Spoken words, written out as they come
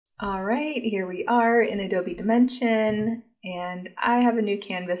All right, here we are in Adobe Dimension, and I have a new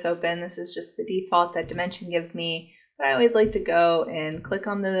canvas open. This is just the default that Dimension gives me, but I always like to go and click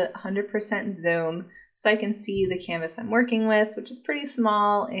on the 100% zoom so I can see the canvas I'm working with, which is pretty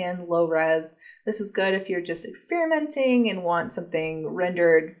small and low res. This is good if you're just experimenting and want something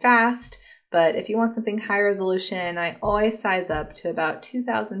rendered fast, but if you want something high resolution, I always size up to about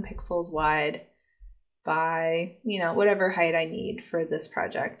 2000 pixels wide by, whatever height I need for this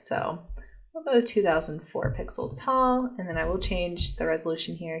project. So we'll go 2004 pixels tall, and then I will change the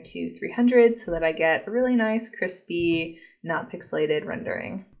resolution here to 300 so that I get a really nice, crispy, not pixelated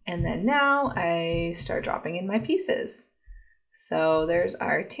rendering. And then now I start dropping in my pieces. So there's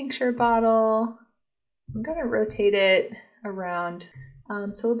our tincture bottle. I'm gonna rotate it around.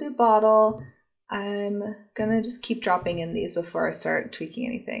 So we'll do bottle. I'm gonna just keep dropping in these before I start tweaking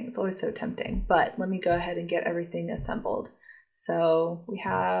anything. It's always so tempting, but let me go ahead and get everything assembled. So we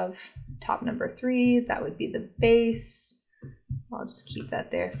have top number 3, that would be the base. I'll just keep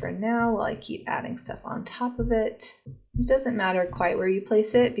that there for now while I keep adding stuff on top of it. It doesn't matter quite where you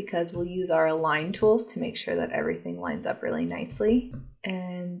place it because we'll use our align tools to make sure that everything lines up really nicely.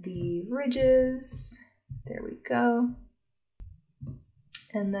 And the ridges, there we go.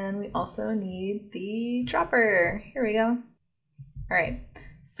 And then we also need the dropper. Here we go. All right,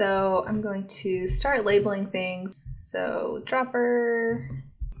 so I'm going to start labeling things. So dropper,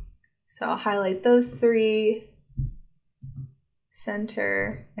 so I'll highlight those 3,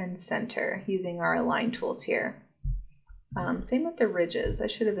 center and center using our align tools here. Same with the ridges, I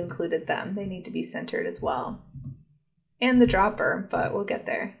should have included them. They need to be centered as well. And the dropper, but we'll get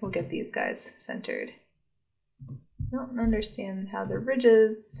there. We'll get these guys centered. I don't understand how the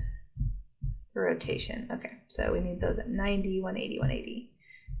ridges, the rotation. Okay, so we need those at 90, 180, 180.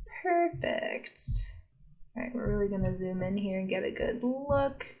 Perfect. All right, we're really gonna zoom in here and get a good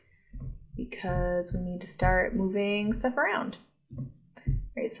look because we need to start moving stuff around. All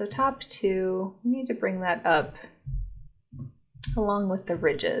right, so top 2, we need to bring that up along with the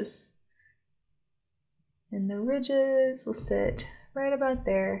ridges. And the ridges will sit right about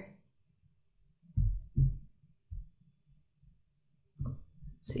there.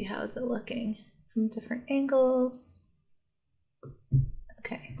 See, how is it looking from different angles?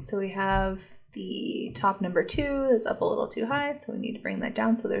 Okay, so we have the top number 2 is up a little too high, so we need to bring that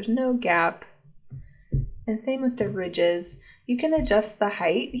down so there's no gap. And same with the ridges. You can adjust the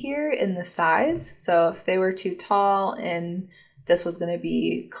height here in the size. So if they were too tall and this was going to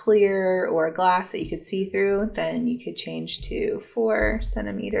be clear or glass that you could see through, then you could change to 4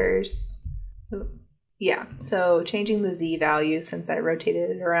 centimeters. Yeah, so changing the Z value, since I rotated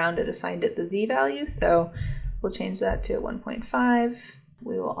it around, it assigned it the Z value, so we'll change that to 1.5.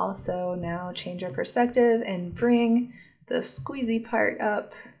 We will also now change our perspective and bring the squeezy part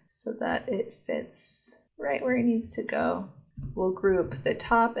up so that it fits right where it needs to go. We'll group the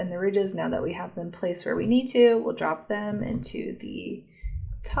top and the ridges now that we have them placed where we need to. We'll drop them into the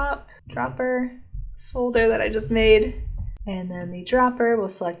top dropper folder that I just made. And then the dropper, we'll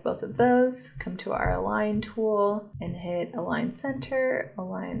select both of those, come to our align tool and hit align center,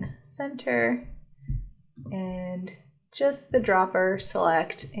 and just the dropper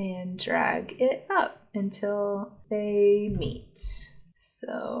select and drag it up until they meet.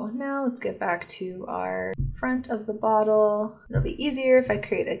 So now let's get back to our front of the bottle. It'll be easier if I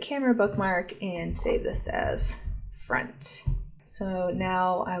create a camera bookmark and save this as front. So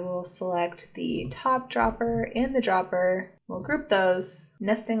now I will select the top dropper and the dropper. We'll group those,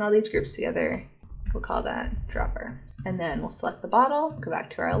 nesting all these groups together. We'll call that dropper. And then we'll select the bottle, go back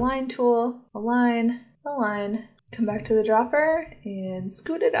to our align tool, align, come back to the dropper and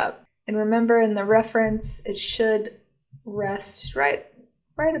scoot it up. And remember in the reference, it should rest right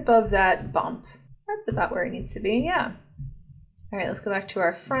above that bump. That's about where it needs to be, yeah. All right, let's go back to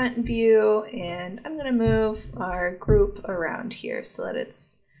our front view, and I'm gonna move our group around here so that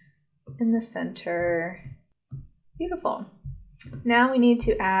it's in the center. Beautiful. Now we need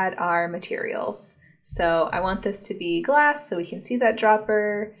to add our materials. So I want this to be glass so we can see that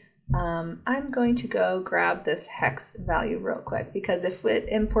dropper. I'm going to go grab this hex value real quick because if it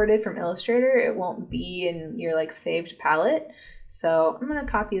imported from Illustrator, it won't be in your saved palette. So I'm going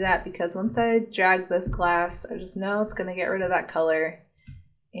to copy that because once I drag this glass, I just know it's going to get rid of that color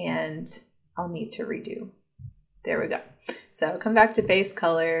and I'll need to redo. There we go. So come back to base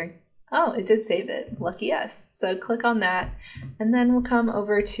color. Oh, it did save it. Lucky us. So click on that and then we'll come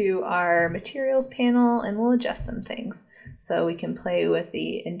over to our materials panel and we'll adjust some things. So we can play with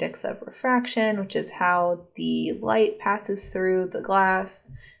the index of refraction, which is how the light passes through the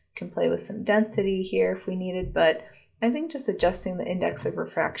glass. We can play with some density here if we needed, but I think just adjusting the index of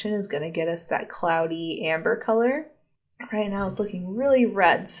refraction is going to get us that cloudy amber color. Right now it's looking really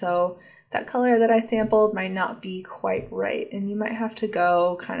red, so that color that I sampled might not be quite right, and you might have to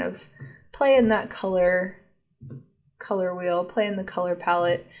go kind of play in that color wheel, play in the color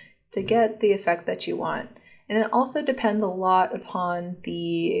palette to get the effect that you want. And it also depends a lot upon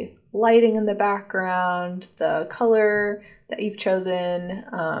the lighting in the background, the color that you've chosen.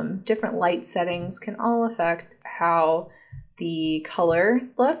 Different light settings can all affect how the color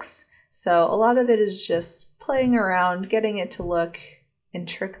looks. So a lot of it is just playing around, getting it to look and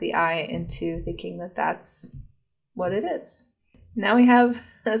trick the eye into thinking that that's what it is. Now we have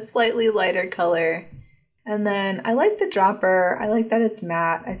a slightly lighter color. And then I like the dropper. I like that it's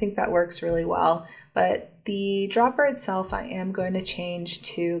matte. I think that works really well. But the dropper itself, I am going to change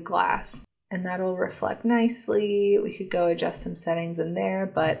to glass. And that'll reflect nicely. We could go adjust some settings in there,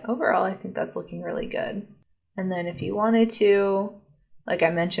 but overall I think that's looking really good. And then if you wanted to, like I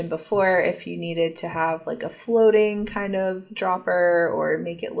mentioned before, if you needed to have like a floating kind of dropper or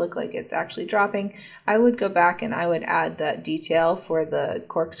make it look like it's actually dropping, I would go back and I would add that detail for the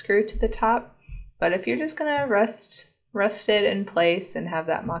corkscrew to the top. But if you're just gonna rest it in place and have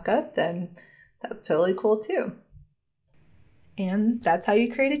that mock-up, then that's totally cool too. And that's how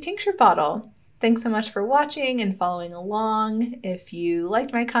you create a tincture bottle. Thanks so much for watching and following along. If you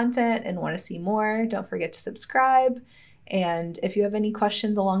liked my content and want to see more, don't forget to subscribe. And if you have any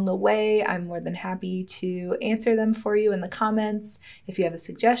questions along the way, I'm more than happy to answer them for you in the comments. If you have a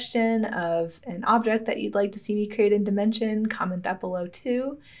suggestion of an object that you'd like to see me create in Dimension, comment that below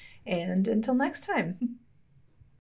too. And until next time.